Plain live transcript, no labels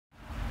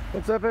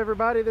What's up,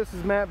 everybody? This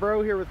is Matt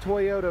Bro here with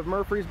Toyota of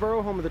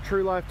Murfreesboro, home of the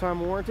True Lifetime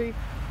Warranty.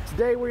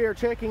 Today we are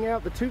checking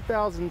out the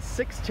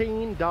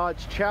 2016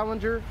 Dodge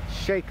Challenger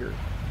Shaker.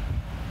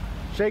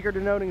 Shaker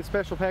denoting a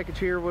special package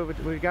here. What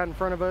we've got in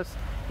front of us,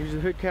 here's the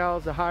hood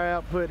cowls, a high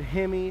output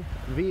Hemi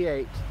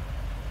V8.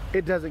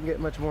 It doesn't get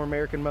much more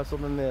American muscle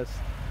than this.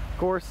 Of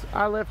course,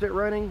 I left it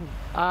running.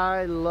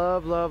 I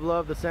love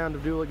the sound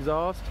of dual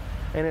exhaust,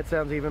 and it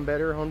sounds even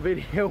better on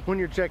video when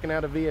you're checking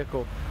out a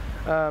vehicle.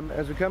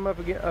 As we come up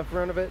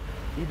front of it,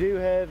 you do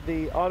have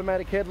the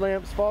automatic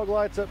headlamps, fog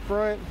lights up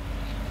front,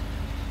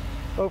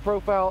 low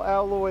profile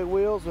alloy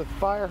wheels with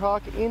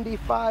Firehawk Indy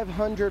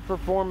 500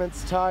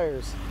 performance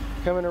tires.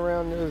 Coming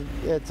around,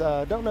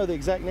 don't know the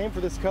exact name for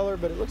this color,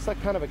 but it looks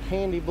like kind of a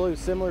candy blue,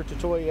 similar to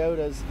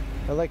Toyota's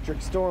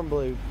electric storm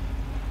blue.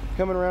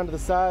 Coming around to the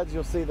sides,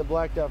 you'll see the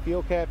blacked out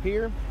fuel cap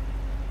here.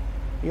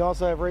 You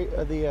also have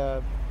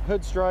the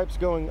hood stripes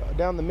going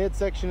down the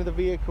midsection of the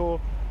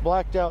vehicle,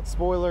 blacked out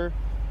spoiler,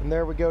 and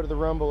there we go to the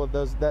rumble of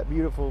that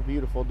beautiful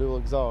dual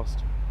exhaust.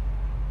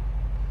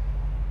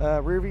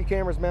 Rear view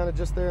camera is mounted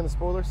just there in the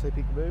spoiler, say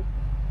peekaboo.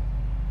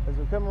 As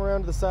we come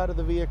around to the side of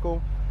the vehicle,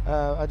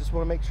 I just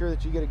want to make sure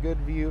that you get a good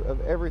view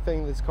of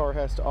everything this car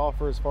has to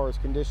offer as far as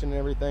condition and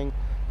everything.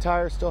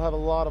 Tires still have a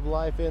lot of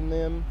life in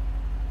them.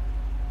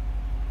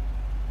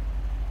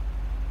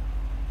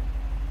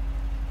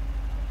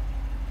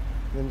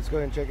 Then let's go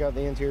ahead and check out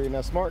the interior.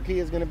 Now, Smart Key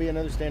is going to be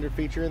another standard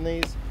feature in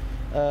these.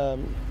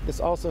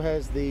 This also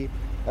has the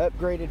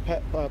upgraded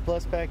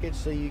Plus package,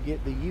 so you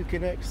get the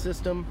Uconnect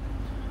system,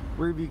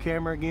 rear view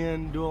camera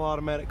again, dual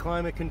automatic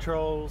climate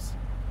controls,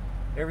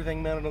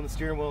 everything mounted on the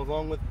steering wheel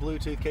along with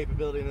Bluetooth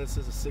capability, and this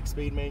is a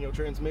 6-speed manual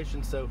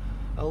transmission, so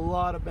a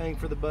lot of bang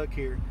for the buck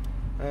here.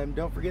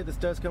 Don't forget, this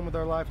does come with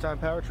our lifetime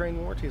powertrain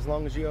warranty as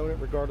long as you own it,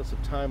 regardless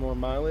of time or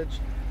mileage.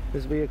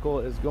 This vehicle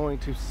is going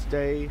to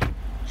stay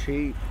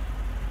cheap.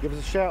 Give us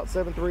a shout,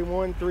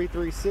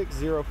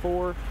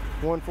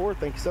 731-336-0414.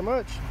 Thank you so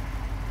much.